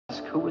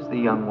who was the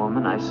young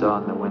woman I saw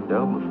in the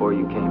window before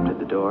you came to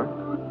the door?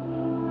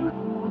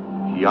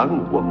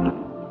 Young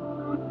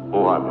woman?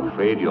 Oh, I'm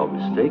afraid you're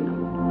mistaken.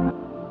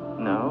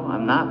 No,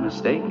 I'm not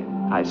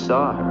mistaken. I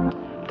saw her.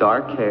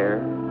 Dark hair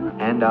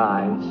and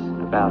eyes,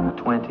 about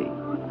 20.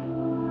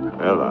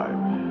 Well,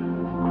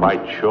 I'm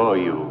quite sure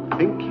you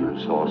think you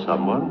saw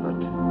someone,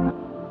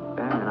 but...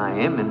 Baron, I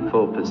am in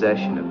full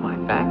possession of my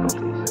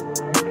faculties.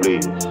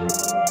 Please,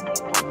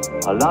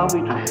 allow me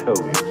to show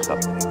you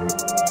something.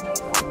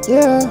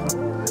 Yeah.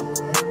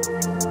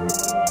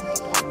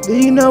 Do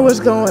you know what's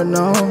going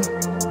on?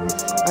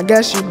 I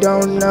guess you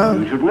don't know.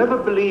 You should never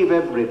believe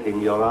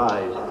everything your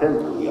eyes tell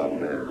you, young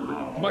man.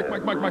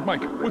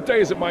 Mike. What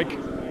day is it, Mike?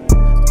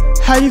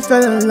 How you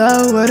fell in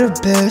love with a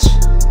bitch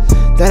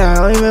that I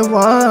don't even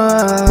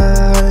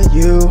want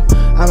you?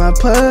 I'ma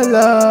pull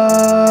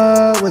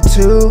up with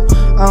two.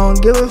 I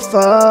don't give a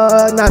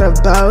fuck, not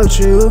about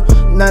you.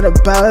 Not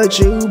about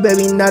you,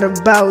 baby, not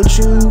about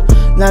you.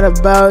 Not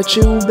about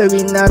you,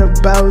 baby, not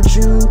about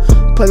you.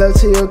 Pull up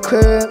to your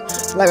crib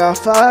like I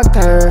fucked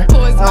her.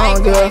 I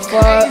don't give a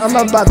fuck, I'm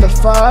about to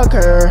fuck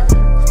her.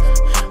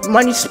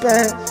 Money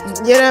spent,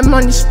 yeah, that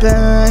money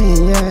spent,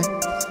 yeah.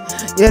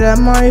 Yeah, that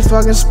money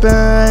fucking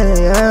spent,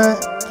 yeah.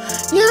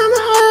 Yeah, I'm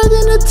higher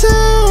than a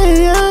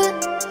 10, yeah.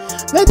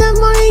 Make that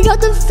money got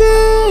the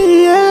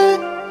feel,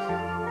 yeah.